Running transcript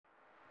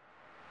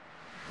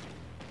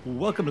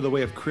Welcome to the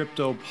Way of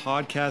Crypto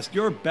podcast,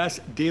 your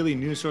best daily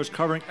news source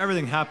covering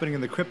everything happening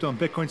in the crypto and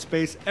Bitcoin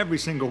space every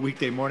single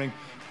weekday morning.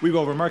 We go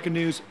over market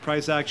news,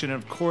 price action,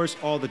 and of course,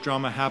 all the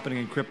drama happening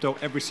in crypto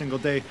every single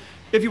day.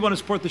 If you want to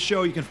support the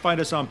show, you can find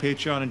us on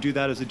Patreon and do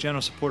that as a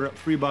general supporter at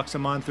 $3 a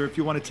month. Or if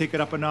you want to take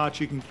it up a notch,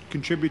 you can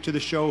contribute to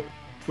the show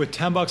with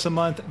 $10 a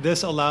month.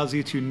 This allows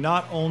you to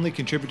not only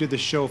contribute to the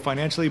show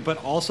financially,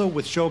 but also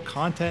with show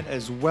content,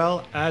 as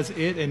well as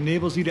it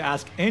enables you to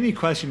ask any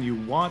question you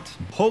want,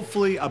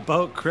 hopefully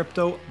about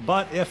crypto.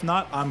 But if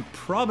not, I'm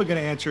probably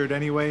going to answer it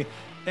anyway.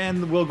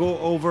 And we'll go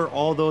over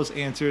all those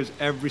answers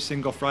every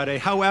single Friday.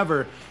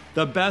 However,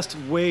 the best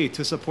way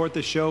to support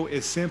the show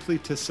is simply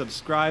to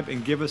subscribe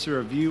and give us a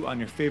review on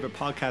your favorite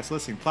podcast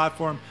listening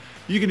platform.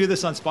 You can do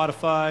this on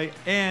Spotify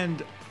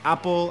and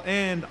Apple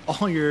and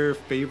all your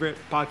favorite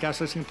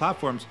podcast listening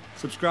platforms.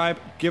 Subscribe,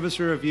 give us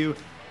a review.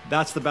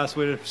 That's the best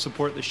way to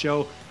support the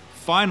show.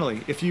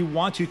 Finally, if you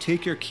want to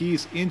take your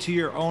keys into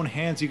your own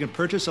hands, you can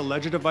purchase a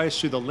Ledger device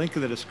through the link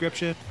in the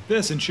description.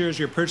 This ensures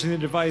you're purchasing the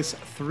device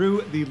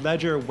through the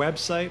Ledger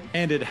website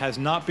and it has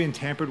not been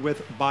tampered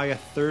with by a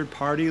third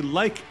party,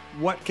 like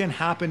what can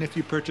happen if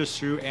you purchase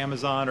through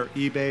Amazon or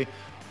eBay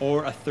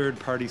or a third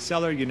party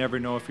seller. You never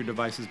know if your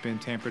device has been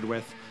tampered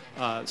with.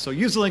 So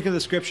use the link in the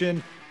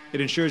description. It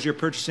ensures you're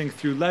purchasing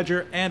through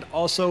Ledger, and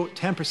also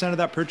 10% of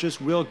that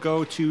purchase will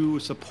go to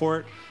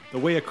support the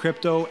Way of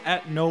Crypto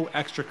at no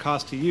extra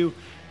cost to you.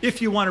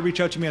 If you want to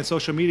reach out to me on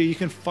social media, you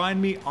can find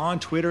me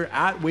on Twitter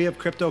at Way of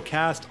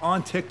CryptoCast,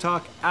 on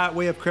TikTok at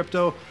Way of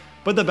Crypto.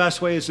 But the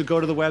best way is to go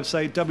to the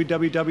website,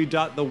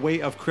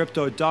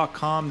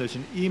 www.thewayofcrypto.com. There's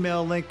an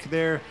email link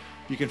there.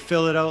 You can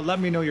fill it out. Let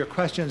me know your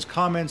questions,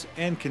 comments,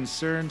 and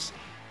concerns,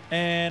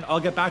 and I'll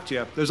get back to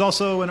you. There's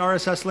also an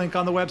RSS link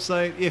on the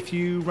website if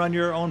you run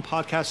your own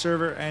podcast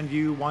server and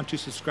you want to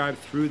subscribe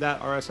through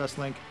that RSS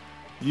link.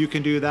 You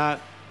can do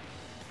that.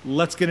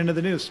 Let's get into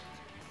the news.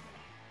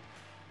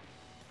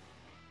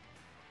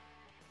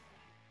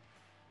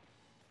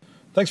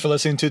 Thanks for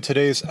listening to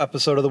today's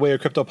episode of the Way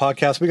of Crypto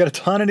podcast. We got a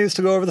ton of news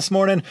to go over this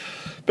morning.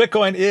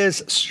 Bitcoin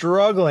is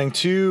struggling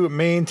to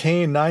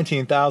maintain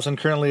 19,000,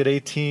 currently at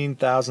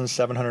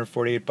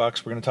 18,748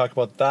 bucks. We're going to talk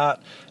about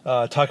that,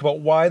 talk about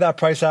why that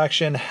price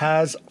action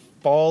has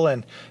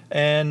fallen,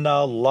 and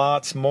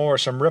lots more.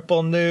 Some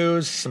Ripple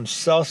news, some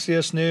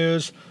Celsius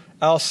news,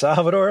 El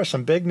Salvador,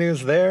 some big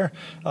news there.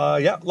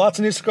 Lots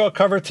of news to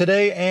cover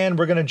today, and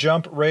we're going to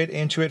jump right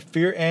into it.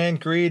 Fear and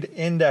Greed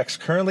Index,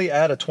 currently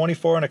at a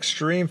 24 on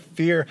extreme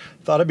fear.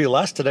 Thought it'd be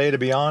less today, to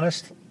be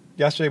honest.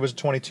 Yesterday was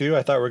 22.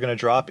 I thought we were going to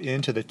drop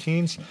into the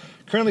teens.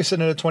 Currently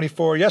sitting at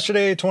 24.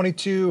 Yesterday,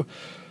 22.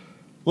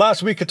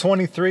 Last week, a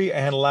 23,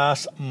 and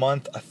last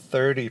month, a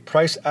 30.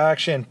 Price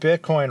action,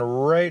 Bitcoin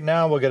right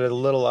now, we'll get a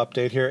little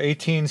update here.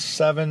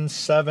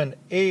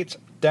 18,778,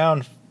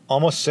 down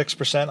almost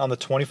 6% on the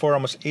 24,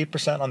 almost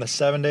 8% on the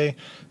 7-day,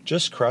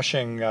 just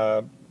crushing,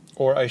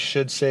 or I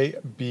should say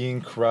being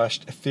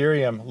crushed.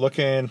 Ethereum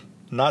looking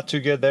not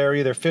too good there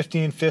either.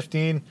 15,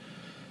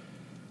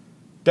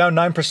 down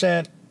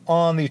 9%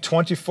 on the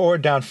 24,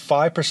 down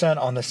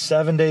 5% on the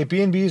 7-day.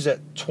 BNB's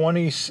at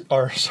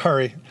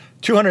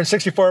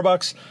 264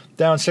 bucks,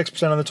 down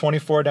 6% on the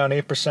 24, down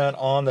 8%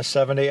 on the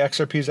 7-day.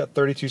 XRP's at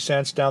 32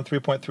 cents, down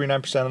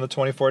 3.39% on the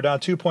 24, down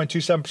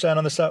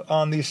 2.27%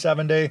 on the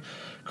 7-day.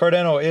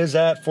 Cardano is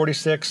at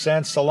 46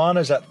 cents.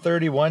 Solana is at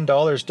 $31.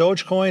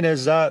 Dogecoin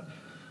is at,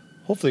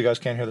 hopefully you guys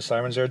can't hear the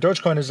sirens there.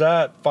 Dogecoin is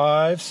at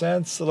 5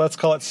 cents. So let's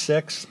call it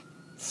 6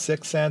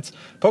 cents.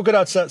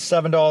 Polkadot's at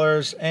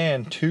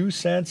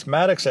 $7.02.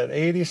 Matic's at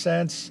 80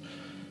 cents.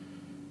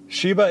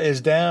 Shiba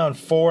is down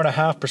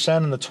 4.5%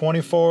 on the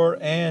 24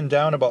 and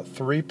down about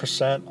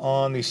 3%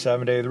 on the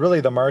 7-day.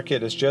 Really, the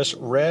market is just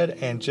red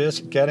and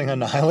just getting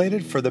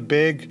annihilated for the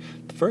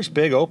first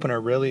big opener,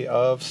 really,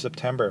 of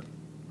September.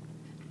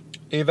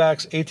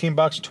 AVAX, 18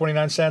 bucks,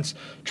 29 cents.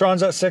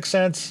 Tron's at 6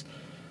 cents.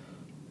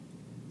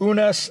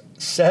 UNES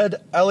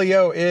said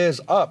LEO is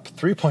up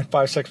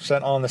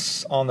 3.56% on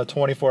the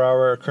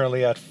 24-hour,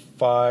 currently at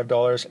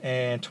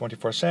 $5.24.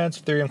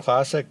 Ethereum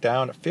Classic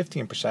down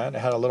 15%. It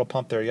had a little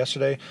pump there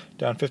yesterday,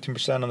 down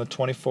 15% on the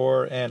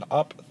 24 and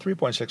up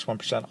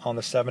 3.61% on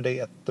the 7-day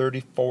at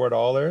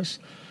 $34.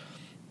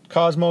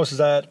 Cosmos is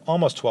at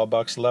almost 12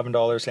 bucks,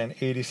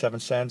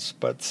 $11.87,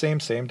 but same,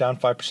 down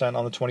 5%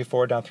 on the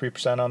 24, down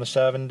 3% on the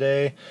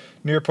 7-day.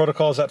 Near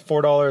Protocol is at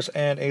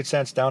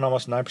 $4.08, down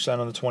almost 9%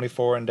 on the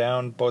 24 and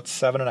down about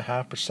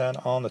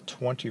 7.5% on the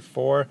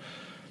 24.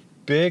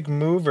 Big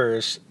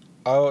movers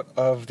out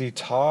of the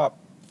top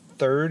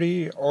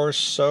 30 or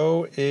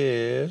so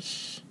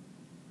is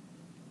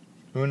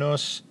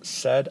Unos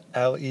said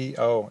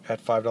LEO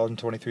at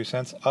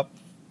 $5.23, up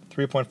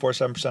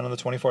 3.47% on the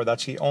 24.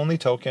 That's the only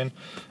token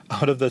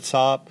out of the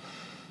top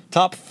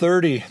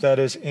 30 that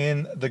is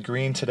in the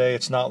green today.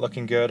 It's not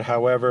looking good.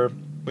 However,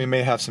 we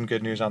may have some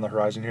good news on the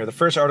horizon here. The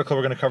first article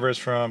we're going to cover is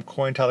from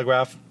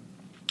Cointelegraph.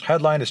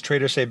 Headline is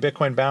traders say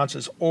Bitcoin bounce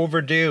is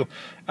overdue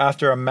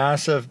after a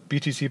massive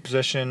BTC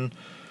position,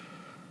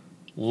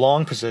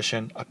 long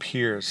position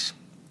appears.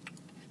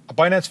 A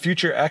Binance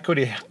future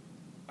equity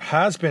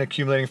has been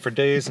accumulating for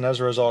days, and as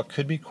a result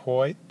could be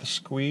quite the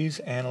squeeze,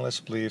 analysts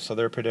believe. So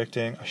they're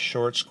predicting a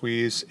short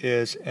squeeze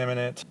is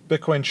imminent.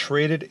 Bitcoin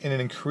traded in an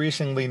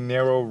increasingly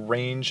narrow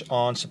range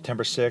on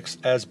September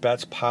 6th as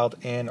bets piled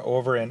in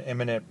over an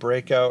imminent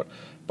breakout.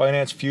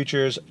 Binance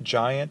Futures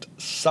giant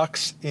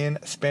sucks in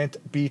spent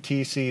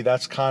BTC.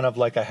 That's kind of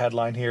like a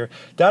headline here.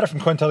 Data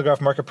from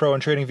Cointelegraph Market Pro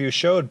and TradingView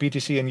showed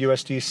BTC and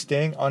USD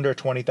staying under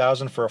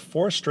 20,000 for a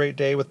fourth straight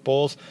day, with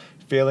bulls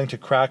failing to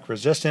crack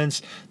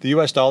resistance. The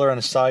US dollar, on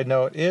a side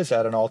note, is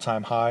at an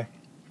all-time high,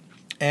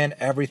 and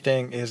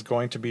everything is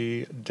going to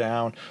be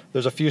down.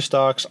 There's a few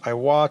stocks I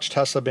watched,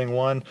 Tesla being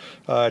one.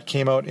 It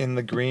came out in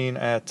the green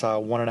at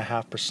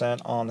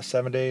 1.5% on the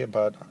 7-day,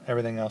 but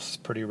everything else is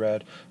pretty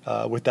red,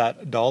 with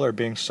that dollar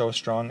being so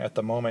strong at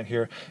the moment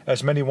here.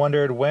 As many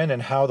wondered when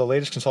and how the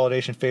latest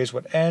consolidation phase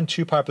would end,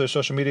 two popular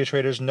social media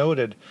traders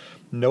noticed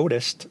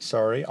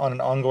on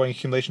an ongoing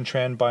accumulation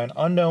trend by an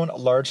unknown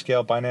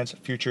large-scale Binance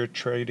future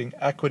trading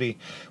equity.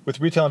 With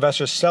retail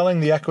investors selling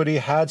the equity,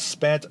 had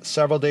spent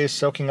several days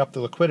soaking up the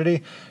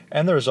liquidity,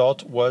 and the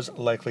result was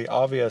likely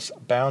obvious.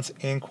 Bounce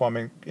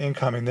incoming.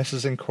 This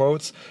is in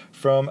quotes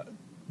from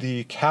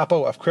the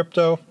capo of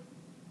crypto.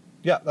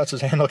 Yeah, that's his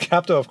handle,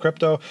 Capo of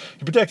Crypto.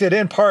 He predicted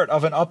in part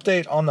of an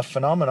update on the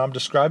phenomenon,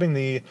 describing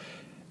the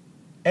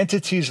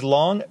entity's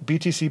long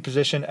BTC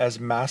position as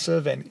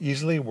massive and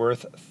easily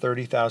worth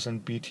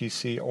 30,000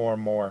 BTC or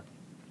more.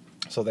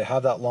 So they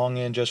have that long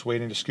in just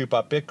waiting to scoop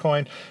up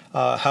Bitcoin.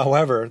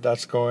 However,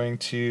 that's going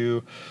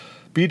to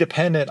be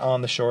dependent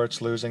on the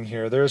shorts losing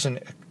here. There's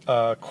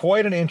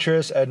quite an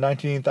interest at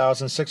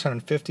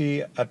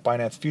 19,650 at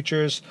Binance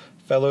Futures.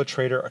 Fellow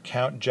trader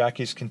account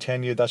Jackie's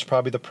continued. That's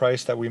probably the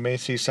price that we may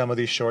see some of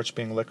these shorts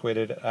being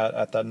liquidated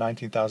at that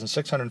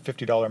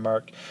 $19,650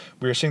 mark.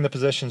 We are seeing the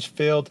positions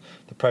filled,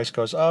 the price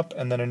goes up,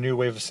 and then a new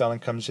wave of selling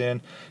comes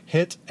in,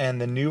 hit, and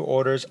the new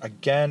orders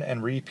again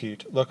and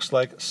repeat. Looks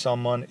like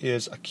someone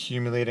is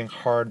accumulating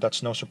hard.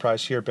 That's no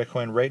surprise here.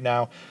 Bitcoin right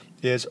now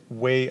is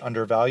way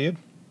undervalued,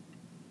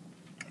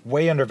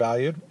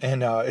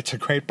 and it's a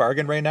great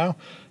bargain right now,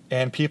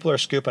 and people are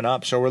scooping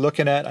up. So we're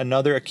looking at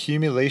another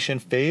accumulation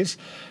phase.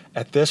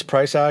 At this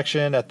price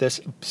action, at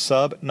this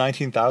sub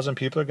 19,000,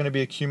 people are going to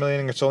be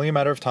accumulating. It's only a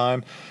matter of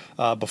time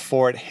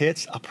before it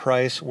hits a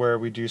price where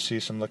we do see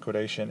some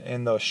liquidation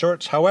in those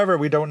shorts. However,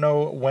 we don't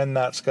know when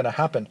that's going to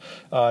happen.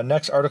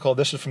 Next article,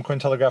 this is from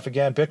Cointelegraph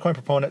again. Bitcoin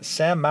proponent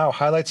Sam Mao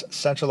highlights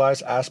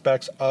centralized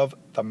aspects of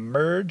the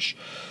merge.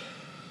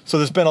 So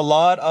there's been a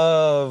lot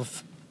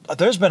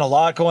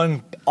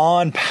going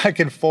on back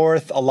and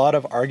forth, a lot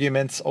of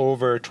arguments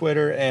over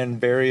Twitter and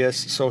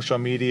various social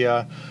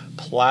media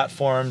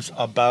platforms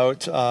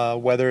about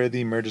whether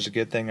the merge is a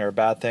good thing or a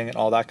bad thing and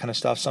all that kind of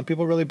stuff. Some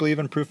people really believe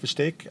in proof of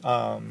stake.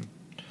 I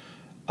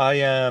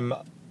am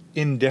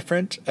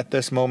indifferent at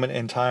this moment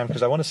in time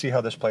because I want to see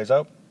how this plays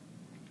out.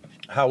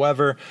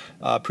 However,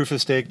 proof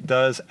of stake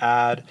does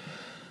add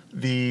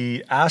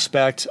the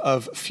aspect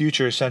of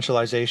future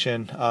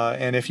centralization,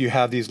 and if you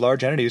have these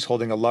large entities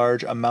holding a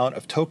large amount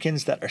of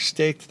tokens that are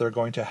staked, they're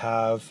going to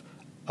have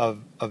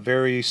a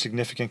very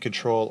significant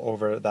control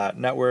over that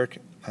network,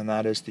 and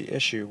that is the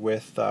issue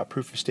with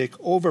proof of stake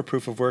over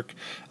proof of work,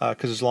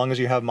 because as long as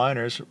you have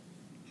miners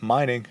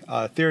mining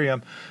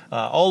Ethereum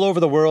all over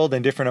the world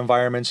in different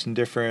environments, in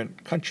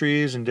different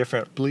countries, and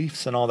different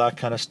beliefs and all that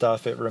kind of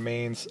stuff, it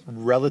remains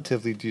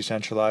relatively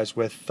decentralized,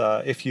 with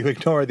if you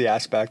ignore the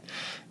aspect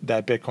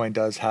that Bitcoin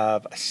does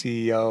have a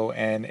CEO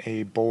and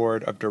a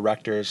board of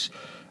directors.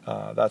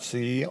 That's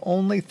the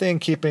only thing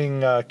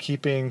keeping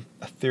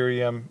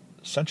Ethereum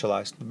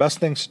centralized. The best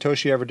thing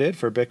Satoshi ever did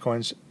for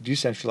Bitcoin's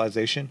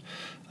decentralization,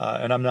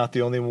 and I'm not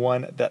the only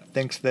one that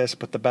thinks this,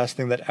 but the best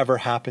thing that ever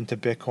happened to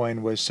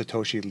Bitcoin was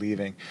Satoshi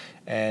leaving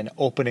and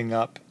opening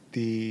up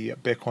the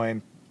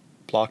Bitcoin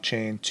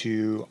blockchain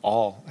to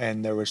all,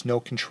 and there was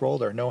no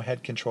controller, no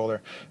head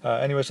controller.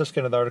 Anyways, let's get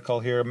into the article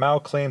here. Mao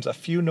claims a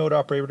few node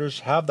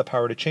operators have the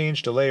power to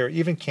change, delay, or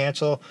even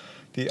cancel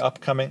the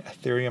upcoming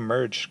Ethereum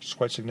merge. It's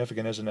quite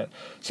significant, isn't it?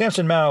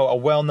 Samson Mao, a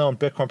well-known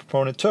Bitcoin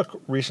proponent, took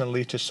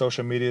recently to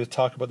social media to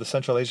talk about the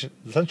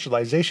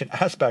centralization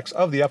aspects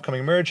of the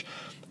upcoming merge,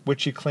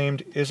 which he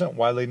claimed isn't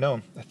widely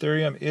known.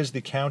 Ethereum is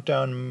the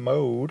countdown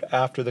mode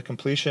after the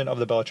completion of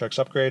the Bellatrix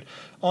upgrade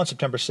on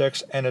September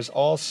 6th, and is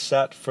all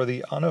set for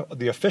the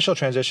official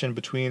transition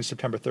between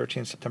September 13th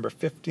and September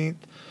 15th.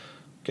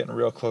 Getting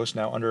real close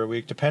now, under a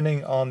week,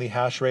 depending on the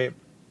hash rate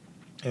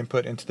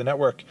input into the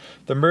network.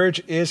 The merge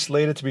is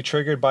slated to be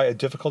triggered by a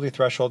difficulty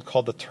threshold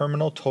called the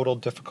terminal total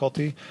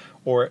difficulty,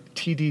 or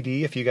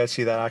TDD. If you guys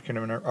see that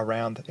acronym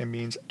around, it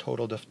means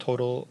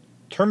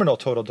terminal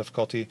total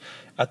difficulty,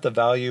 at the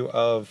value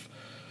of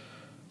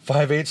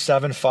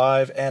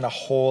 5875 and a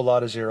whole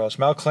lot of zeros.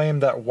 Mal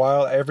claimed that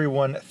while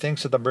everyone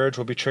thinks that the merge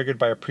will be triggered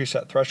by a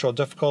preset threshold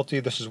difficulty,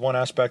 this is one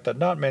aspect that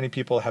not many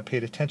people have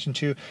paid attention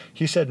to.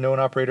 He said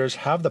known operators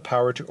have the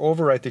power to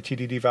overwrite the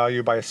TDD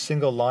value by a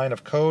single line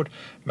of code.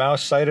 Mal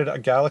cited a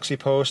Galaxy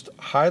post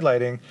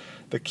highlighting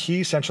the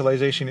key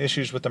centralization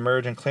issues with the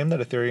merge and claimed that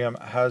Ethereum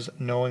has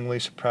knowingly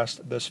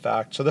suppressed this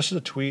fact. So this is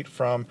a tweet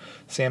from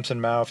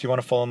Samson Mao. If you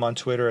want to follow him on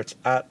Twitter, it's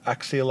at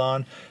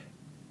Excellion.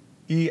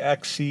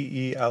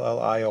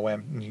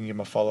 Excellion. You can give him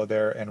a follow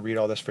there and read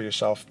all this for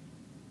yourself.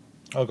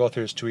 I'll go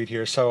through his tweet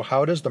here. So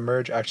how does the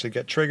merge actually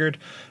get triggered?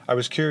 I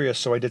was curious,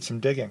 so I did some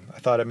digging. I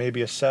thought it may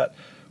be a set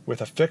with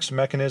a fixed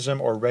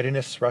mechanism or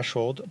readiness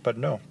threshold, but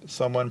no.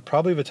 Someone,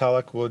 probably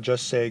Vitalik, will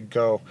just say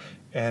go,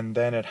 and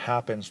then it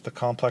happens. The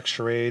complex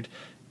charade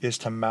is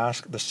to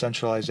mask the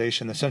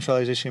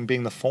centralization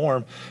being the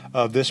form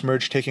of this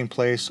merge taking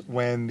place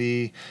when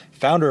the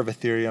founder of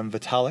Ethereum,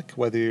 Vitalik,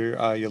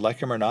 whether you like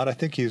him or not, I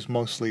think he's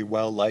mostly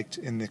well-liked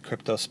in the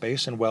crypto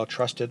space and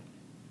well-trusted.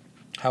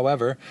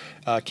 However,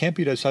 can't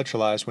be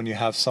decentralized when you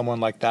have someone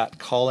like that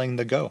calling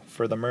the go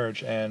for the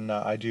merge, and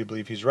I do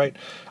believe he's right.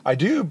 I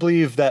do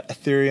believe that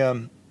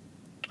Ethereum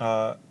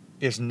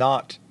is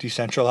not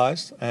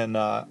decentralized, and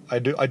I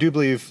do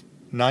believe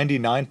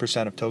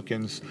 99% of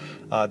tokens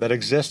that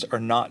exist are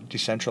not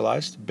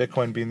decentralized,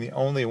 Bitcoin being the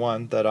only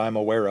one that I'm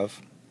aware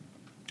of.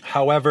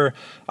 However,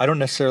 I don't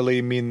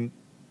necessarily mean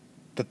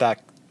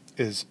that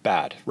is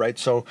bad, right?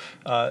 So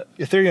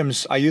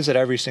Ethereum's, I use it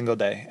every single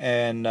day,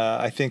 and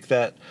I think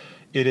that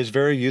it is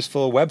very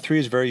useful. Web3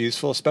 is very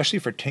useful, especially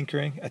for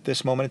tinkering at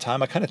this moment in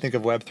time. I kind of think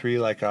of Web3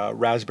 like a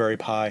Raspberry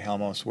Pi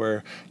almost,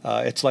 where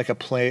it's like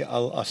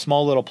a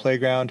small little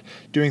playground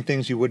doing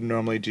things you wouldn't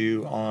normally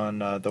do on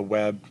the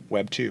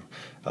Web 2.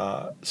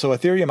 So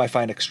Ethereum I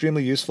find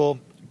extremely useful,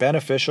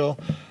 beneficial.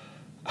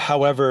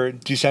 However,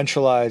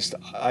 decentralized,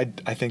 I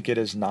think it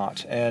is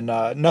not. And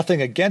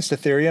nothing against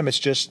Ethereum, it's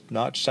just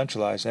not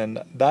centralized.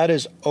 And that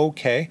is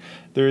okay.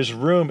 There is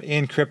room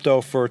in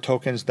crypto for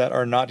tokens that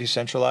are not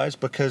decentralized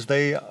because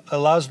they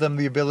allows them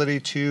the ability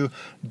to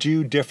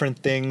do different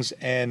things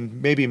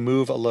and maybe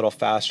move a little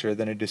faster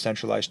than a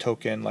decentralized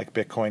token like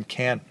Bitcoin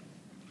can.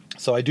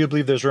 So I do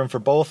believe there's room for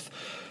both.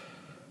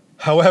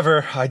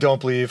 However, I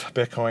don't believe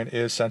Bitcoin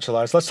is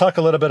centralized. Let's talk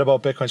a little bit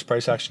about Bitcoin's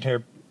price action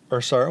here.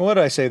 Or sorry, what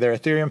did I say there?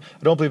 Ethereum.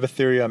 I don't believe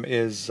Ethereum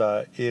is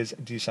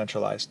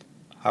decentralized.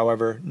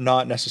 However,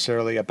 not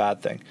necessarily a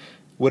bad thing.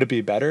 Would it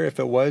be better if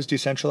it was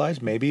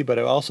decentralized? Maybe, but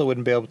it also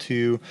wouldn't be able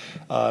to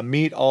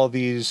meet all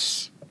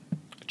these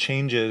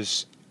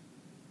changes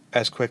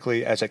as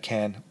quickly as it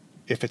can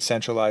if it's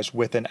centralized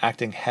with an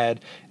acting head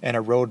and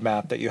a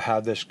roadmap that you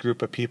have this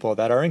group of people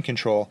that are in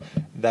control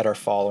that are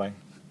following.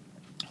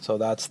 So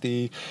that's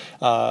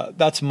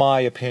my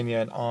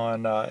opinion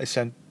on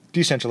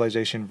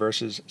decentralization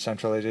versus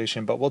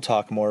centralization, but we'll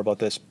talk more about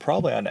this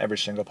probably on every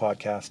single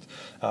podcast.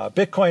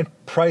 Bitcoin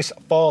price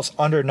falls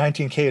under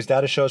 19K as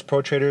data shows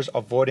pro traders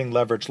avoiding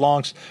leverage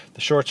longs.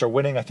 The shorts are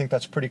winning. I think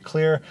that's pretty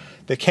clear.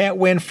 They can't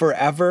win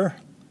forever.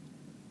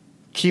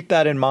 Keep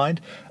that in mind.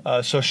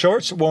 So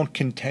shorts won't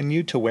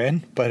continue to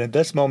win, but at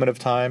this moment of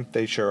time,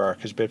 they sure are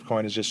because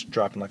Bitcoin is just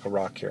dropping like a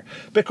rock here.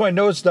 Bitcoin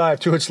nosedive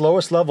to its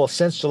lowest level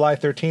since July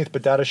 13th,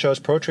 but data shows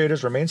pro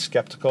traders remain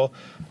skeptical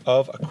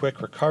of a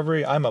quick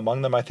recovery. I'm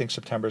among them. I think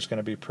September is going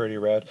to be pretty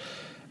red.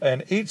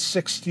 An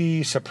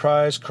 $860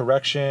 surprise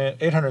correction,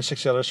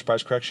 $860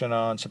 surprise correction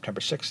on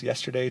September 6th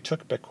yesterday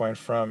took Bitcoin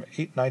from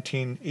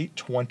 $819,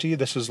 $820.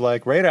 This was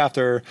like right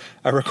after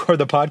I recorded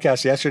the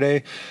podcast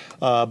yesterday.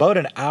 About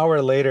an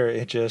hour later,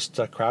 it just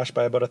crashed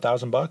by about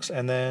 $1,000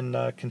 and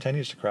then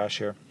continues to crash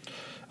here.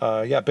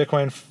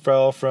 Bitcoin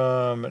fell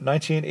from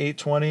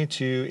 19,820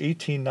 to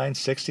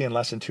 18,960 in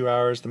less than 2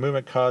 hours. The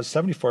movement caused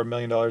 $74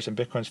 million in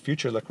Bitcoin's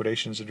future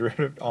liquidations at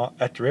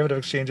derivative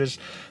exchanges,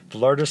 the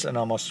largest in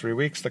almost 3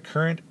 weeks. The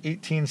current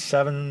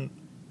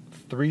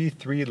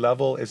 18,733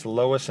 level is the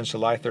lowest since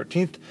July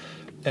 13th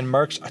and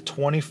marks a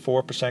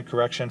 24%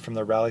 correction from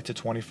the rally to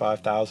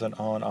 25,000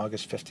 on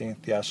August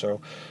 15th. Yeah,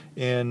 so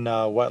in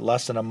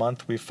less than a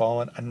month, we've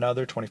fallen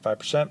another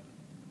 25%.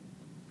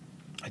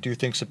 I do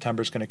think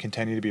September is going to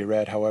continue to be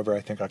red. However,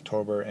 I think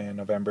October and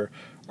November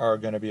are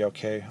going to be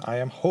okay. I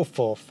am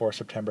hopeful for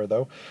September,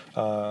 though.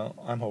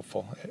 I'm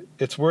hopeful.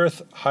 It's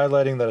worth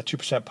highlighting that a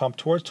 2% pump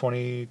towards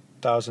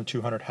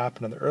 20,200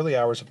 happened in the early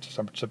hours of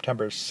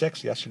September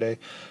 6th yesterday,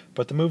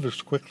 but the move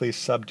was quickly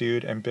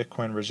subdued and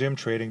Bitcoin resumed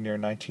trading near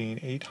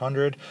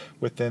 19,800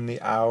 within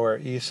the hour.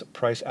 ETH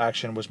price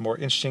action was more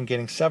interesting,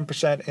 gaining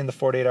 7% in the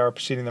 48-hour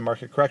preceding the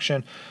market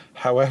correction.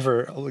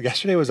 However,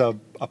 yesterday was a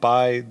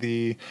buy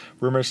the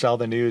rumors, sell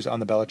the news on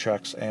the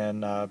Bellatrix,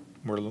 and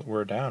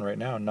we're down right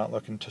now, not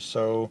looking to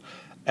so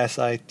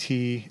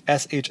SHIT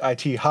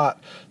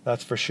hot,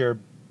 that's for sure.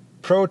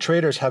 Pro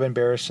traders have been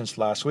bearish since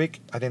last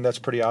week. I think that's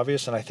pretty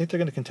obvious, and I think they're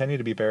going to continue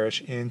to be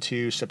bearish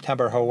into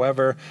September.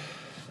 However,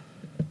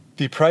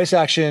 the price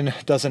action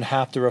doesn't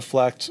have to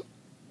reflect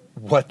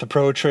what the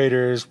pro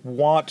traders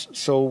want.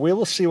 So we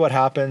will see what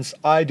happens.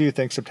 I do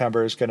think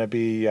September is going to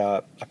be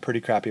a pretty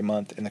crappy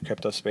month in the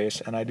crypto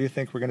space. And I do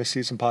think we're going to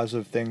see some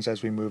positive things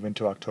as we move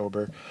into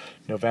October,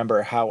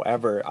 November.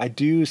 However, I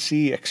do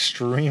see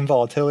extreme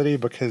volatility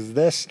because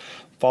this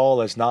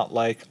fall is not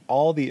like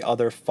all the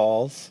other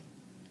falls,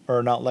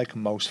 or not like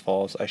most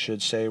falls, I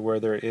should say, where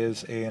there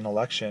is an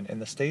election in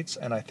the States.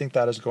 And I think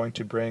that is going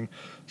to bring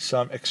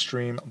some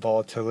extreme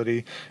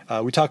volatility.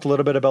 We talked a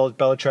little bit about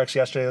Bellatrix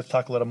yesterday. Let's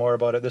talk a little more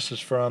about it. This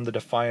is from the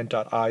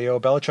Defiant.io.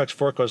 Bellatrix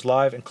fork goes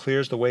live and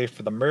clears the way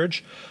for the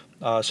merge.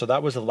 So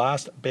that was the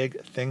last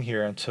big thing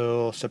here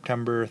until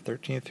September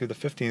 13th through the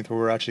 15th, where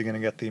we're actually going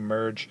to get the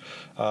merge,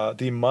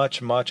 the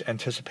much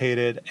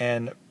anticipated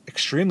and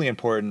extremely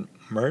important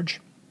merge.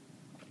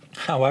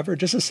 However,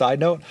 just a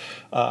side note,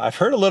 I've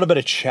heard a little bit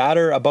of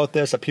chatter about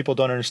this, that people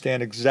don't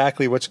understand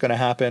exactly what's going to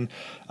happen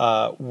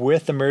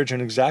with the merge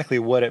and exactly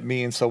what it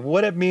means. So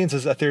what it means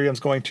is Ethereum's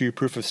going to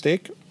proof of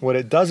stake. What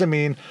it doesn't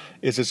mean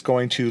is it's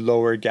going to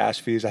lower gas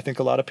fees. I think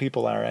a lot of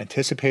people are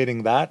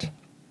anticipating that.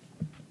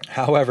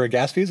 However,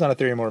 gas fees on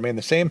Ethereum will remain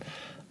the same.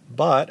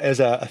 But as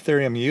a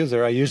Ethereum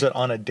user, I use it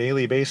on a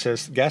daily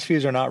basis. Gas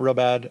fees are not real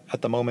bad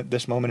at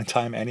this moment in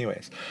time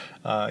anyways.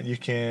 You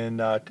can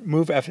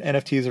move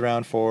NFTs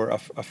around for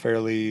a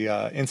fairly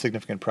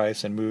insignificant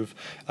price and move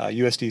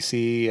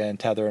USDC and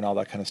Tether and all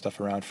that kind of stuff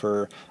around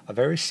for a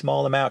very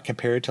small amount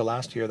compared to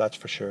last year, that's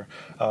for sure.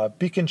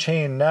 Beacon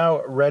Chain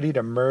now ready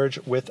to merge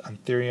with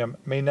Ethereum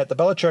mainnet. The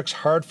Bellatrix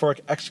hard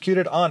fork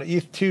executed on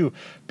ETH2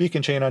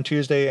 Beacon Chain on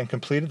Tuesday and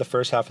completed the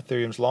first half of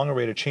Ethereum's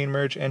long-awaited chain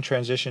merge and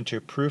transition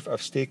to proof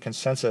of stake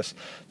consensus.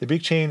 The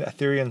Beacon Chain,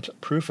 Ethereum's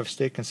proof of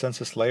stake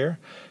consensus layer,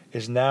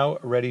 is now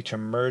ready to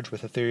merge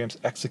with Ethereum's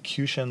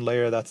execution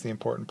layer. That's the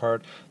important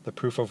part, the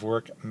proof of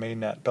work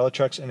mainnet.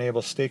 Bellatrix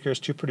enables stakers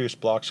to produce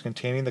blocks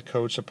containing the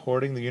code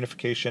supporting the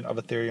unification of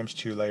Ethereum's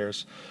two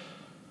layers.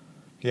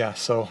 Yeah,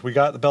 so we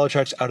got the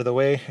Bellatrix out of the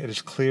way. It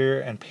is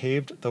clear and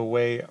paved the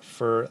way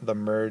for the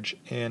merge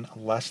in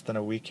less than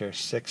a week here,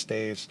 6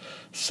 days.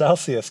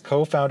 Celsius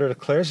co-founder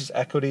declares his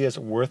equity is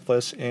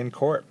worthless in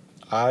court.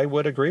 I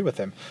would agree with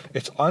him.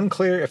 It's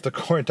unclear if the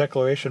court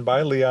declaration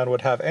by Leon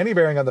would have any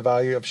bearing on the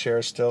value of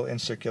shares still in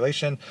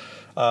circulation.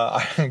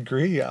 I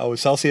agree.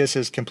 Celsius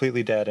is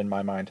completely dead in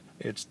my mind.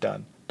 It's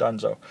done.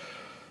 Donezo.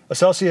 A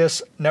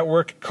Celsius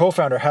Network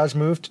co-founder has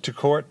moved to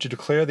court to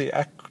declare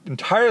the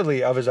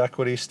entirely of his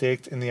equity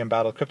staked in the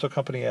embattled crypto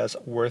company as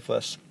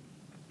worthless.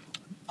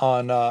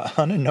 On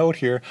a note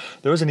here,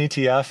 there was an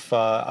ETF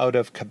out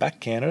of Quebec,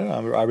 Canada.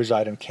 I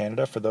reside in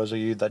Canada, for those of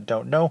you that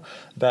don't know,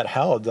 that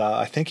held,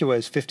 I think it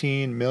was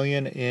 15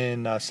 million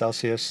in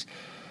Celsius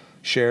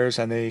shares,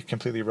 and they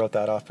completely wrote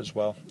that off as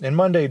well. In a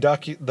Monday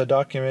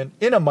document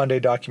to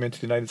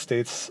the United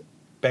States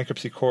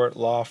bankruptcy court,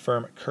 law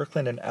firm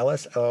Kirkland &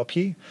 Ellis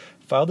LLP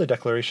filed a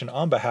declaration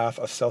on behalf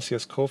of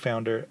Celsius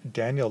co-founder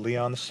Daniel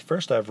Leon. This is the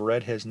first I've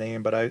read his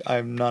name, but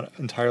I'm not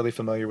entirely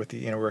familiar with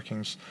the inner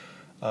workings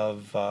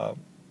of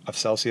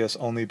Celsius,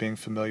 only being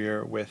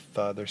familiar with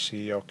their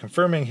CEO,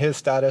 confirming his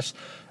status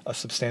a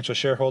substantial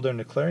shareholder and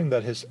declaring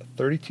that his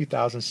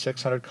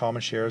 32,600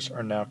 common shares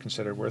are now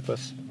considered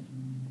worthless.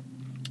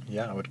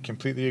 Yeah, I would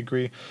completely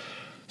agree.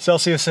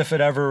 Celsius, if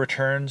it ever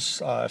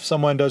returns, if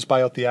someone does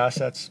buy out the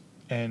assets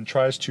and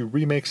tries to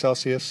remake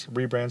Celsius,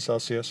 rebrand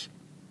Celsius,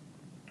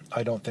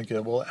 I don't think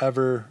it will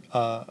ever...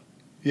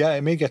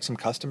 it may get some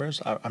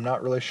customers. I'm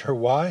not really sure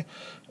why,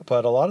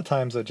 but a lot of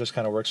times it just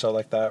kind of works out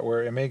like that,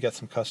 where it may get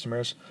some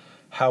customers.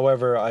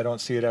 However, I don't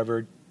see it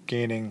ever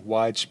gaining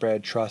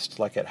widespread trust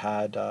like it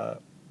had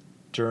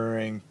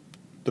during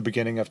the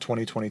beginning of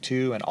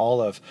 2022 and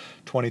all of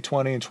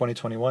 2020 and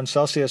 2021.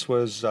 Celsius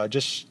was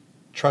just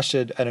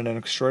trusted at an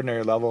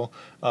extraordinary level,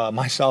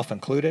 myself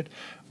included.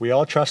 We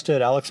all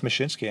trusted Alex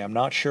Mashinsky. I'm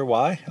not sure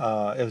why.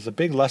 It was a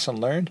big lesson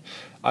learned.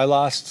 I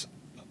lost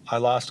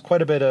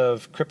quite a bit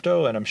of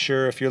crypto, and I'm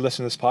sure if you're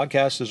listening to this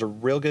podcast, there's a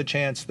real good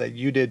chance that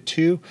you did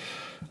too.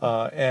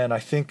 And I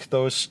think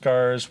those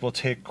scars will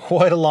take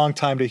quite a long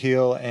time to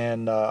heal,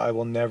 and I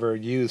will never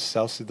use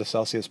the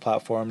Celsius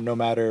platform, no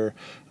matter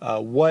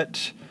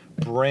what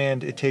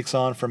brand it takes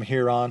on from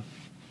here on.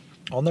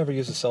 I'll never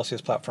use the Celsius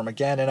platform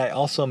again, and I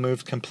also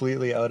moved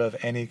completely out of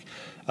any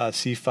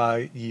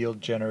CeFi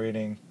yield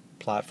generating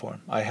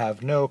platform. I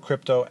have no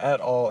crypto at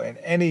all in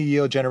any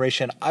yield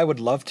generation. I would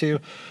love to.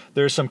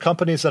 There's some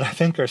companies that I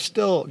think are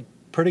still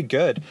pretty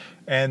good,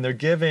 and they're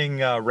giving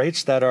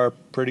rates that are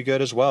pretty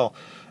good as well.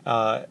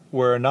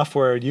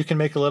 Where you can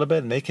make a little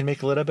bit and they can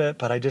make a little bit,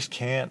 but I just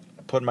can't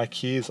put my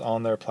keys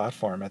on their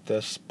platform at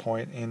this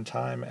point in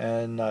time.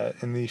 And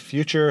in the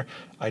future,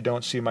 I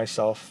don't see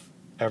myself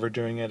ever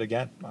doing it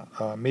again.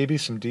 Maybe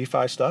some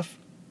DeFi stuff.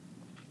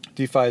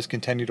 DeFi's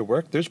continue to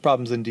work. There's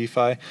problems in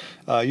DeFi,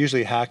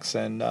 usually hacks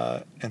and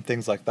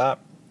things like that.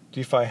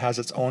 DeFi has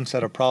its own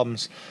set of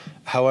problems.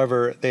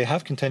 However, they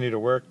have continued to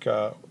work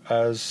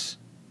as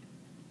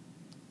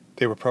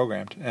they were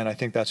programmed, and I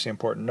think that's the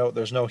important note.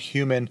 There's no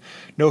human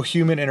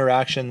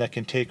interaction that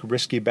can take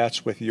risky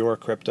bets with your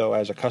crypto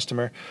as a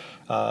customer,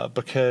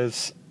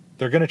 because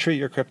they're going to treat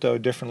your crypto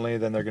differently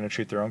than they're going to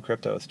treat their own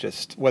crypto. It's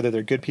just whether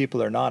they're good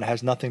people or not. It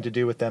has nothing to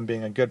do with them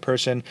being a good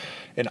person,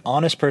 an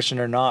honest person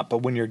or not. But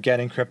when you're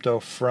getting crypto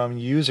from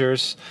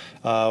users,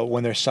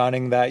 when they're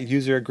signing that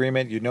user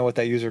agreement, you know what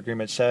that user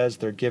agreement says.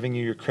 They're giving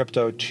you your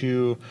crypto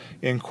to,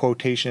 in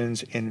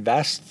quotations,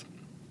 invest.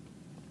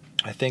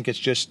 I think it's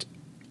just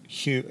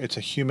it's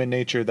a human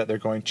nature that they're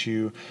going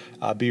to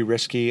be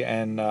risky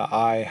and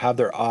have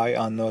their eye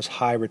on those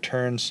high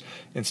returns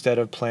instead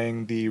of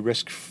playing the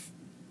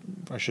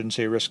I shouldn't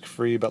say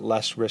risk-free, but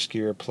less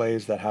riskier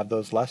plays that have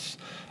those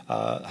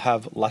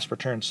have less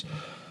returns.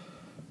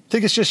 I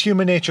think it's just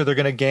human nature. They're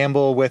going to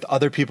gamble with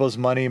other people's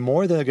money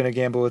more than they're going to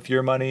gamble with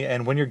your money.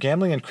 And when you're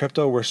gambling in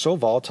crypto, we're so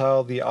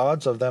volatile. The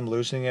odds of them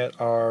losing it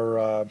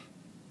are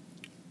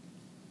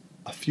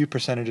a few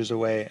percentages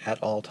away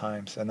at all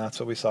times, and that's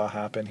what we saw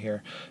happen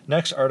here.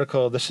 Next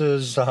article, this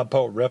is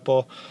about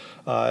Ripple.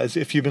 As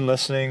if you've been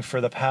listening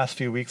for the past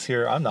few weeks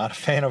here, I'm not a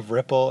fan of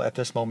Ripple at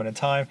this moment in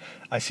time.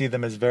 I see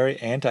them as very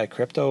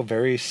anti-crypto,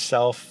 very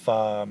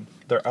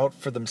they're out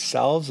for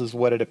themselves is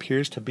what it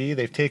appears to be.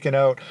 They've taken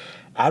out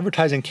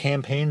advertising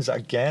campaigns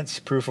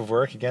against proof of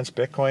work, against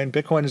Bitcoin.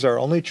 Bitcoin is our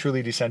only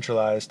truly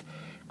decentralized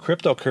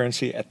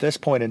cryptocurrency at this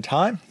point in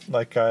time,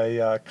 like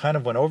I kind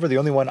of went over, the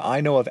only one I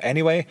know of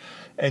anyway,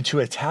 and to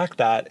attack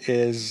that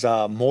is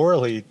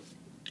morally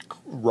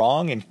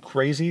wrong and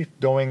crazy,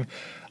 knowing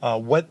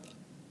what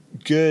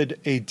good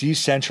a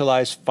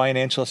decentralized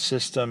financial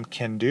system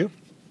can do.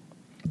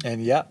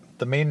 And yeah,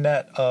 the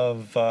mainnet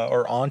of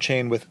or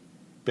on-chain with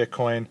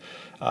Bitcoin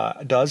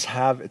does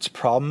have its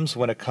problems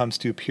when it comes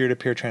to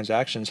peer-to-peer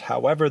transactions.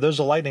 However, there's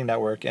a Lightning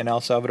network, and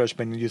El Salvador's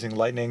been using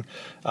Lightning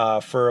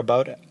for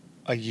about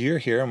a year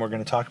here, and we're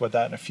going to talk about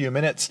that in a few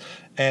minutes.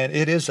 And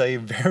it is a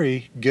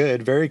very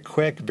good, very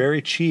quick,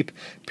 very cheap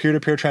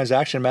peer-to-peer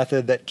transaction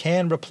method that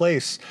can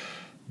replace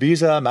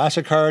Visa,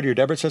 MasterCard, your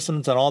debit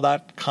systems, and all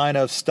that kind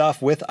of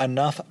stuff with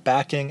enough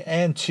backing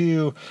and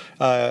to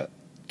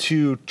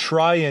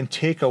try and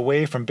take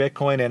away from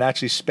Bitcoin and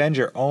actually spend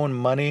your own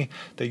money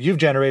that you've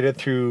generated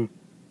through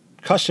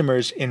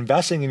customers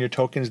investing in your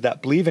tokens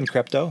that believe in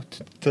crypto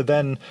to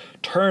then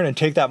turn and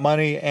take that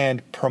money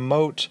and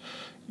promote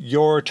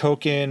your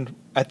token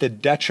at the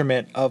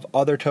detriment of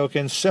other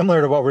tokens,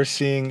 similar to what we're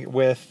seeing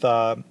with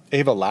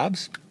Ava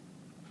Labs.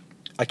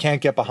 I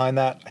can't get behind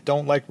that. I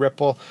don't like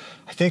Ripple.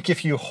 I think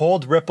if you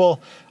hold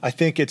Ripple, I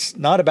think it's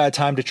not a bad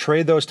time to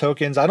trade those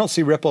tokens. I don't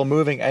see Ripple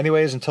moving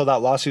anyways until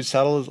that lawsuit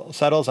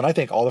settles, and I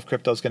think all of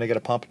crypto is going to get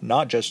a pump,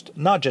 not just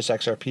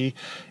XRP.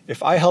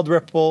 If I held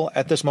Ripple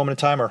at this moment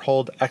in time, or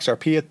hold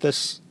XRP at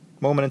this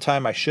moment in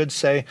time, I should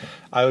say,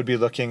 I would be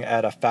looking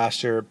at a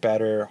faster,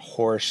 better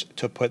horse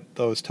to put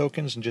those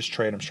tokens and just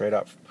trade them straight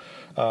up.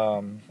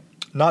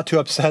 Not to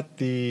upset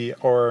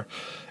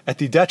at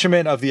the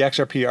detriment of the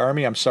XRP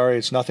army. I'm sorry,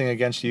 it's nothing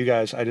against you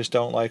guys. I just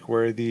don't like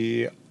where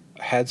the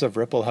heads of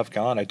Ripple have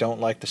gone. I don't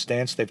like the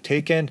stance they've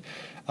taken.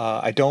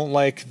 I don't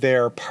like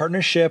their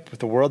partnership with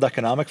the World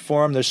Economic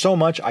Forum. There's so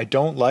much I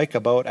don't like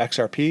about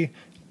XRP.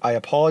 I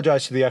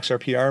apologize to the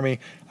XRP army.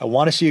 I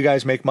want to see you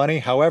guys make money.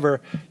 However,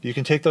 you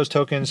can take those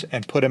tokens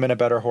and put them in a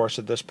better horse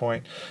at this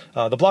point.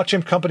 The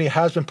blockchain company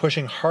has been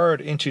pushing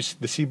hard into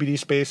the CBD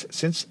space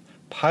since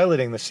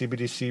piloting the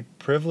CBDC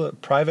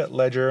private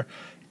ledger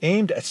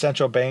aimed at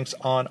central banks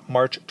on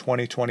March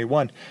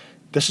 2021.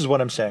 This is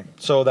what I'm saying.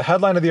 So the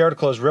headline of the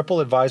article is Ripple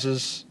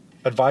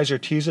advisor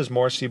teases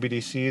more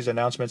CBDC's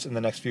announcements in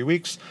the next few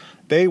weeks.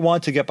 They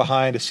want to get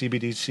behind a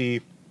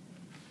CBDC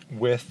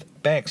with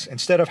banks.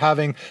 Instead of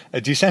having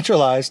a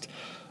decentralized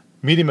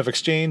medium of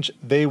exchange,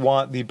 they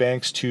want the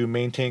banks to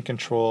maintain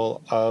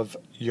control of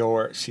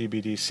your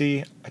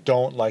CBDC. I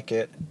don't like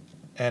it,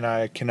 and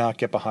I cannot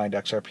get behind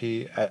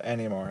XRP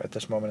anymore at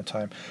this moment in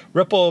time.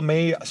 Ripple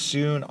may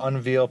soon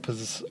unveil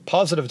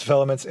positive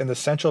developments in the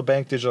central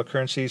bank digital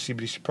currency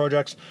CBDC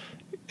projects.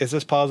 Is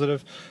this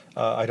positive?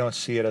 I don't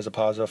see it as a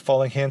positive.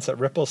 Following hints at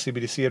Ripple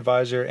CBDC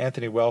advisor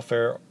Anthony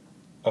Welfare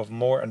of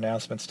more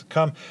announcements to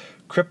come.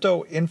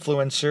 Crypto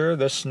influencer,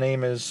 this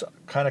name is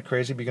kind of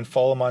crazy, but you can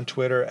follow him on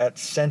Twitter at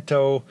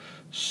Sento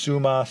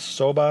Suma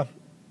Soba.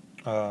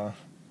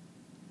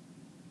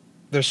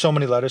 There's so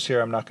many letters here,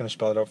 I'm not going to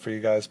spell it out for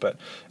you guys, but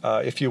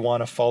if you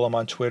want to follow him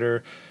on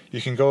Twitter, you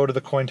can go to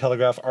the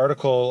Cointelegraph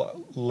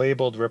article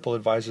labeled Ripple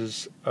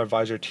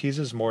Advisor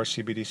teases more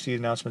CBDC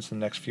announcements in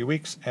the next few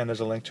weeks, and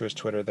there's a link to his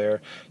Twitter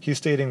there. He's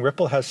stating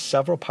Ripple has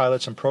several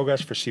pilots in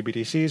progress for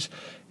CBDCs,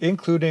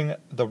 including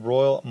the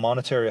Royal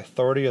Monetary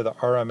Authority, or the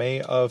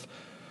RMA, of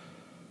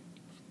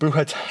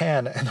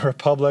Bhutan and the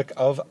Republic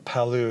of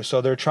Palau.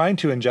 So they're trying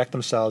to inject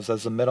themselves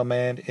as the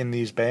middleman in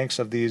these banks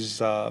of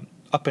these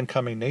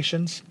up-and-coming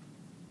nations.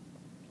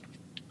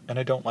 And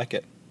I don't like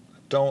it.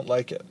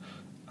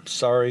 I'm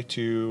sorry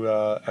to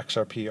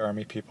XRP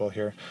army people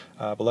here.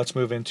 But let's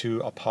move into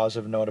a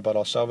positive note about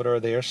El Salvador.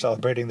 They are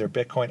celebrating their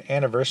Bitcoin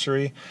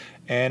anniversary,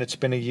 and it's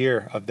been a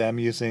year of them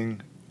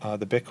using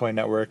the Bitcoin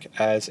network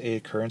as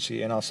a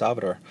currency in El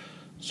Salvador.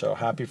 So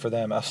happy for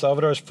them. El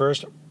Salvador's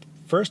first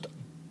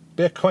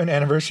Bitcoin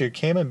anniversary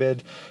came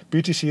amid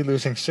BTC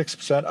losing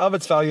 6% of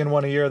its value in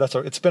 1 year.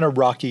 It's been a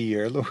rocky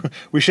year.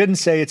 We shouldn't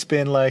say it's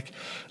been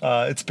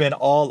it's been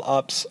all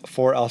ups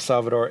for El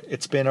Salvador.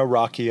 It's been a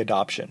rocky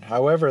adoption.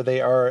 However,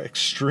 they are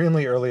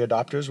extremely early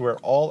adopters. We're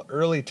all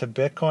early to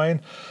Bitcoin,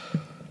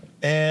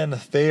 and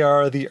they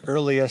are the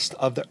earliest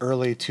of the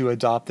early to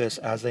adopt this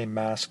as a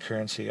mass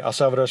currency. El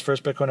Salvador's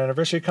first Bitcoin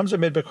anniversary comes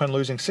amid Bitcoin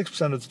losing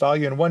 6% of its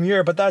value in 1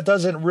 year, but that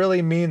doesn't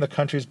really mean the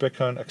country's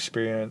Bitcoin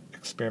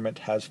experiment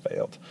has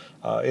failed.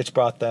 It's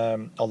brought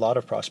them a lot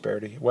of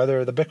prosperity.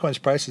 Whether the Bitcoin's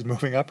price is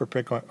moving up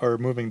or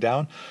moving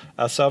down,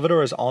 El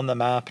Salvador is on the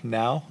map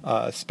now,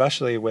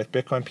 especially with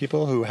Bitcoin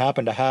people who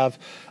happen to have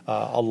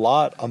a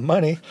lot of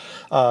money.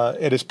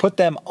 It has put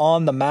them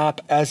on the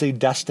map as a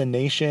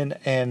destination,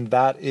 and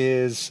that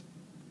is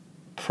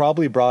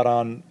probably brought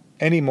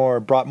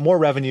more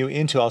revenue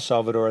into El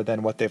Salvador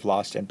than what they've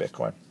lost in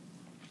Bitcoin.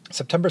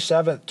 September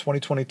 7th,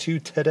 2022,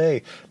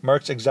 today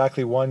marks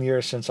exactly 1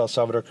 year since El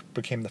Salvador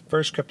became the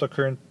first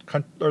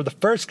the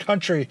first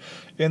country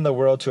in the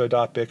world to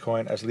adopt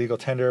Bitcoin as legal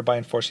tender by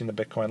enforcing the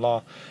Bitcoin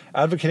law.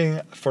 Advocating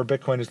for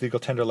Bitcoin as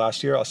legal tender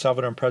last year, El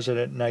Salvadoran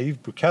President Nayib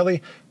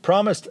Bukele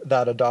promised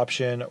that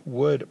adoption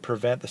would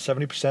prevent the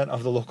 70%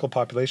 of the local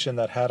population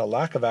that had a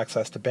lack of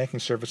access to banking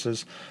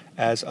services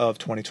as of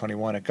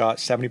 2021. It got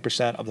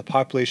 70% of the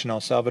population in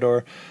El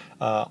Salvador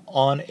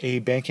on a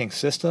banking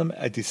system,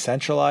 a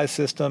decentralized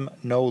system,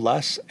 no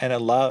less, and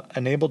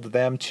enabled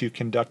them to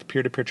conduct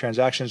peer-to-peer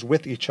transactions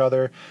with each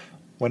other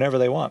whenever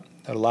they want.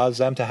 It allows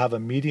them to have a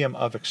medium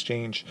of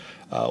exchange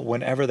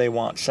whenever they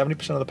want.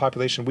 70% of the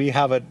population, we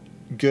have it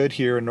good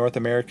here in North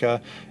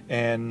America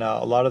and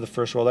a lot of the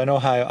first world. I know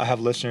I have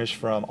listeners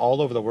from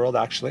all over the world,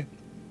 actually.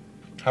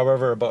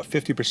 However, about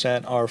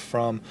 50% are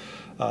from,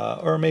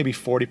 or maybe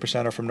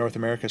 40% are from North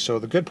America. So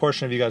the good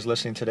portion of you guys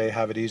listening today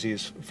have it easy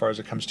as far as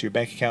it comes to your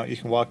bank account. You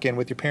can walk in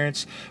with your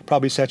parents,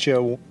 probably set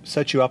you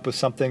up with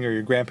something, or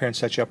your grandparents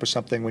set you up with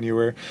something when you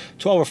were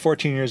 12 or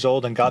 14 years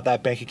old and got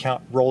that bank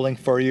account rolling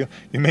for you.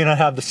 You may not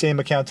have the same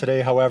account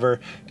today. However,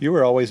 you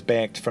were always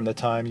banked from the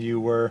time you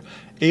were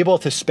able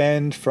to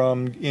spend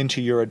into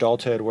your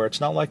adulthood, where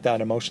it's not like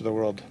that in most of the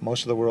world.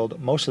 Most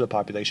of the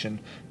population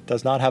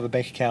does not have a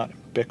bank account.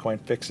 Bitcoin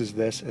fixes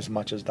this as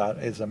much as that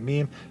is a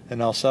meme,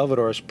 and El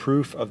Salvador is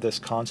proof of this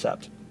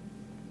concept.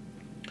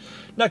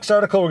 Next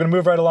article, we're going to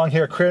move right along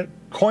here.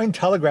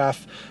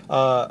 Cointelegraph.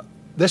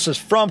 This is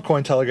from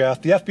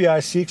Cointelegraph. The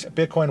FBI seeks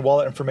Bitcoin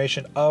wallet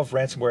information of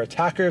ransomware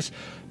attackers.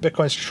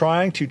 Bitcoin's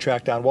trying to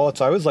track down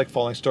wallets. I always like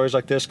following stories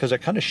like this because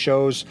it kind of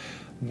shows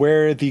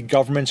where the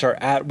governments are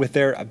at with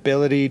their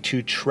ability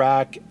to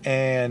track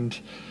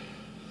and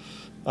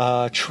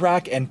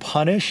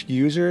punish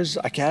users,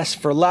 I guess,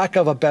 for lack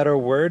of a better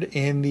word,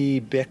 in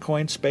the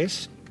Bitcoin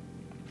space.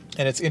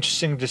 And it's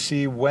interesting to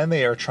see when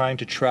they are trying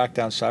to track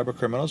down cyber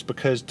criminals,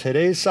 because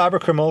today's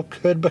cyber criminal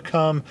could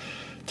become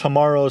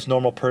tomorrow's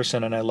normal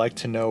person, and I like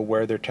to know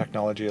where their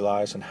technology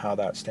lies and how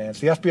that stands.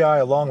 The FBI,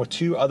 along with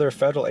two other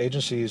federal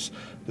agencies,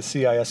 the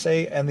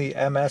CISA and the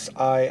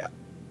MSISAC,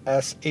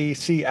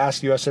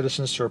 asked U.S.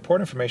 citizens to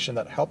report information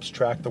that helps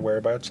track the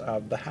whereabouts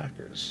of the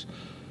hackers.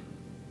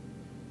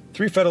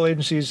 Three federal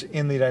agencies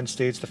in the United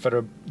States, the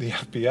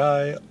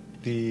FBI,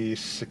 the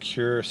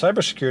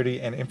Cybersecurity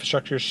and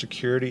Infrastructure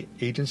Security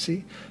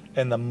Agency,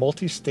 and the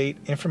Multi-State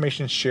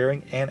Information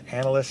Sharing and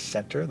Analyst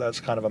Center, that's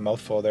kind of a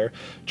mouthful there,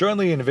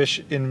 jointly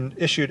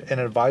issued an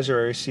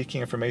advisory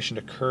seeking information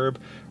to curb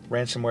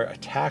ransomware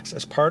attacks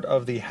as part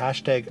of the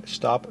hashtag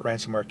Stop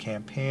Ransomware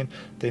campaign.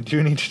 They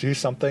do need to do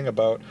something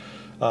about,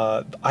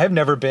 I have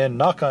never been,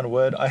 knock on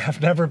wood, I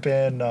have never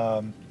been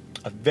a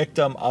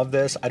victim of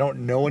this. I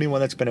don't know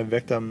anyone that's been a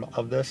victim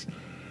of this.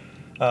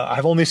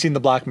 I've only seen the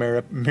Black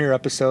Mirror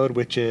episode,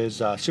 which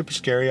is super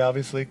scary,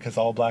 obviously, because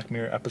all Black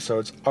Mirror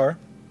episodes are.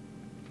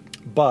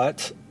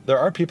 But there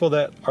are people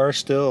that are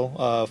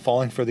still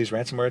falling for these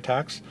ransomware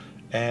attacks,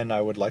 and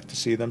I would like to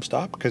see them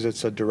stop, because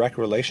it's a direct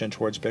relation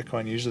towards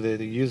Bitcoin. Usually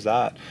they use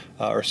that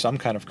or some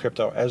kind of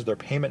crypto as their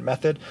payment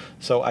method.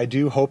 So I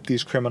do hope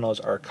these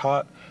criminals are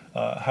caught.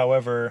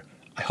 However,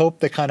 I hope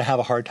they kind of have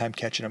a hard time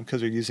catching them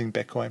because they're using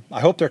Bitcoin. I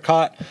hope they're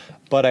caught,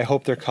 but I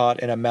hope they're caught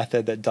in a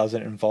method that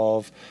doesn't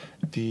involve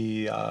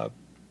the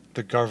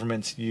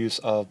government's use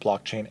of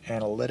blockchain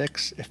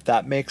analytics, if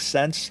that makes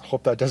sense.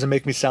 Hope that doesn't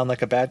make me sound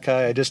like a bad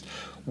guy. I just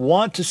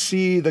want to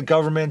see the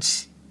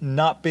governments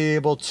not be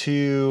able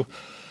to...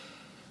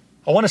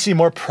 I want to see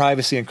more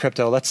privacy in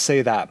crypto. Let's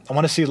say that. I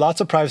want to see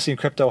lots of privacy in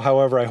crypto.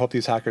 However, I hope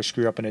these hackers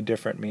screw up in a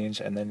different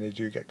means and then they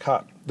do get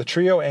caught. The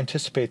trio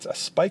anticipates a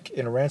spike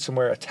in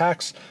ransomware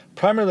attacks,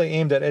 primarily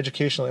aimed at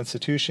educational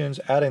institutions,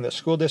 adding that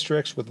school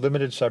districts with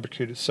limited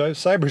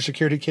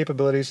cybersecurity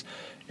capabilities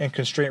and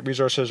constrained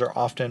resources are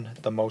often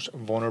the most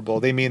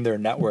vulnerable. They mean their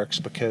networks,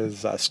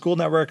 because school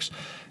networks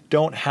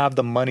don't have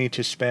the money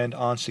to spend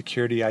on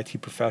security IT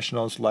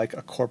professionals like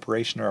a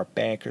corporation or a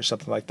bank or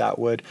something like that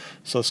would.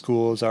 So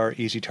schools are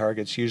easy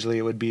targets. Usually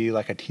it would be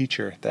like a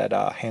teacher that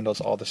handles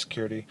all the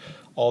security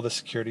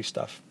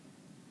stuff.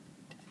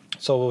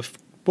 So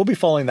we'll be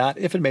following that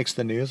if it makes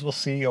the news. We'll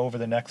see over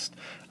the next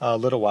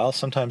little while.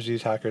 Sometimes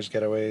these hackers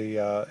get away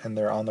and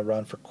they're on the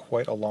run for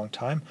quite a long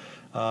time.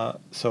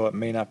 So it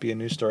may not be a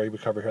news story we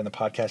cover here on the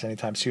podcast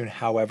anytime soon.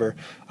 However,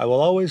 I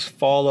will always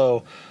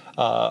follow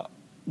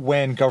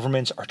when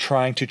governments are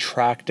trying to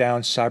track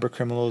down cyber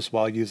criminals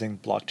while using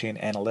blockchain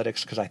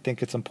analytics, because I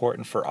think it's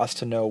important for us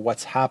to know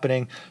what's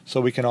happening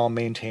so we can all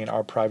maintain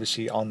our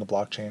privacy on the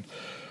blockchain.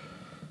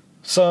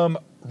 Some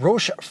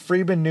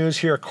Roche-Friedman news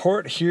here.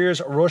 Court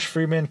hears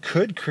Roche-Friedman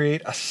could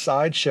create a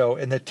sideshow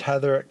in the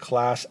Tether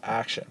class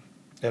action.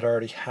 It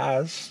already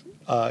has.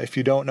 If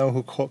you don't know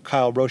who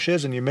Kyle Roche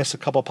is and you missed a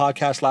couple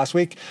podcasts last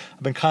week,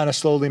 I've been kind of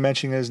slowly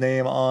mentioning his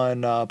name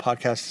on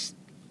podcasts,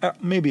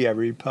 maybe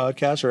every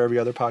podcast or every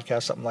other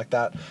podcast, something like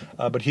that.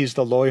 But he's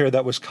the lawyer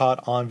that was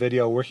caught on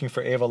video working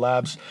for Ava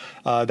Labs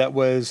that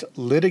was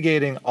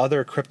litigating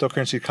other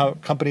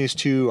cryptocurrency companies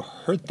to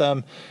hurt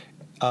them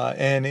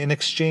and in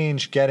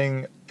exchange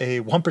getting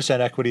a 1%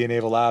 equity in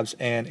Ava Labs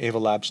and Ava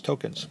Labs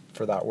tokens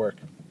for that work.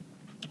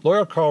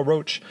 Lawyer Carl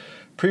Roche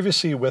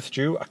previously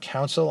withdrew a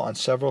counsel on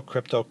several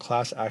crypto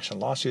class action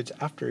lawsuits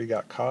after he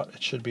got caught,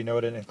 it should be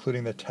noted,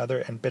 including the Tether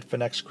and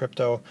Bitfinex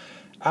crypto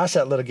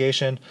asset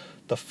litigation.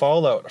 The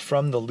fallout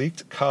from the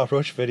leaked Kyle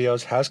Roche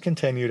videos has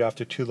continued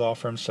after two law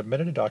firms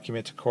submitted a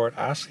document to court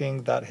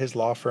asking that his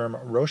law firm,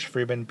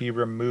 Roche-Friedman, be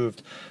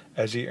removed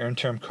as the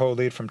interim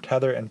co-lead from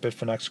Tether and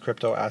Bitfinex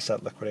crypto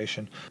asset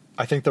liquidation.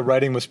 I think the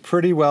writing was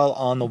pretty well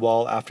on the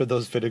wall after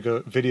those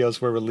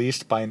videos were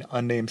released by an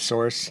unnamed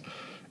source.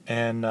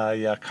 And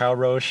Kyle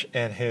Roche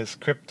and his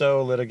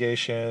crypto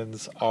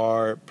litigations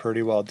are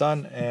pretty well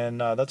done, and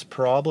that's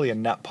probably a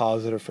net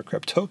positive for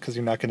crypto because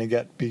you're not going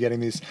to be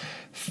getting these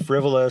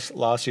frivolous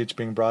lawsuits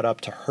being brought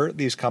up to hurt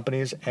these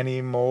companies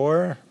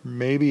anymore,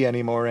 maybe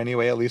anymore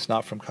anyway, at least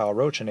not from Kyle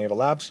Roche and Ava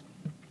Labs.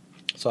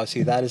 So I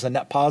see that as a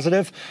net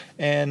positive,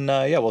 and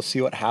we'll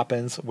see what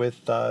happens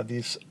with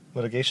these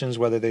litigations,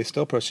 whether they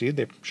still proceed.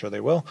 I'm sure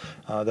they will.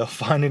 They'll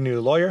find a new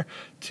lawyer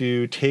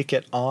to take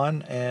it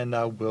on, and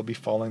we'll be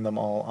following them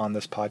all on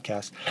this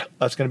podcast.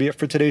 That's going to be it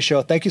for today's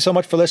show. Thank you so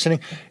much for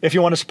listening. If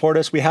you want to support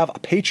us, we have a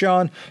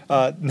Patreon.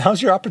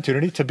 Now's your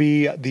opportunity to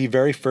be the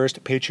very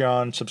first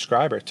Patreon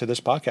subscriber to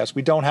this podcast.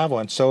 We don't have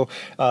one. So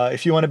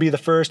if you want to be the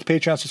first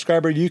Patreon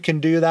subscriber, you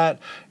can do that.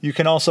 You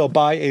can also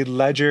buy a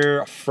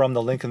ledger from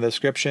the link in the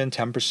description.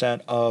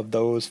 10% of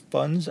those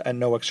funds at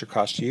no extra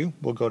cost to you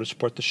will go to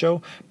support the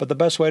show. But the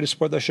best way to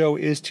support the show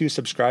is to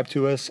subscribe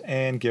to us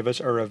and give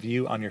us a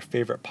review on your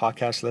favorite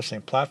podcast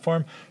listening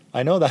platform.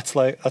 I know that's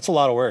a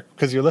lot of work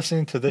because you're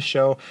listening to this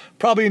show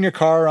probably in your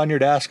car or on your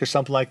desk or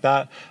something like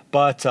that.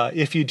 But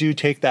if you do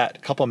take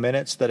that couple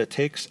minutes that it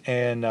takes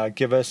and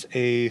give us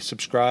a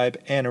subscribe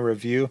and a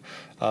review,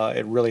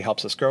 it really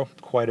helps us grow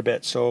quite a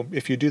bit. So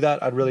if you do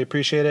that, I'd really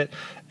appreciate it.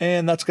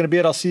 And that's going to be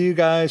it. I'll see you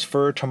guys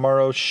for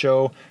tomorrow's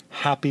show.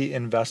 Happy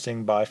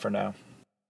investing. Bye for now.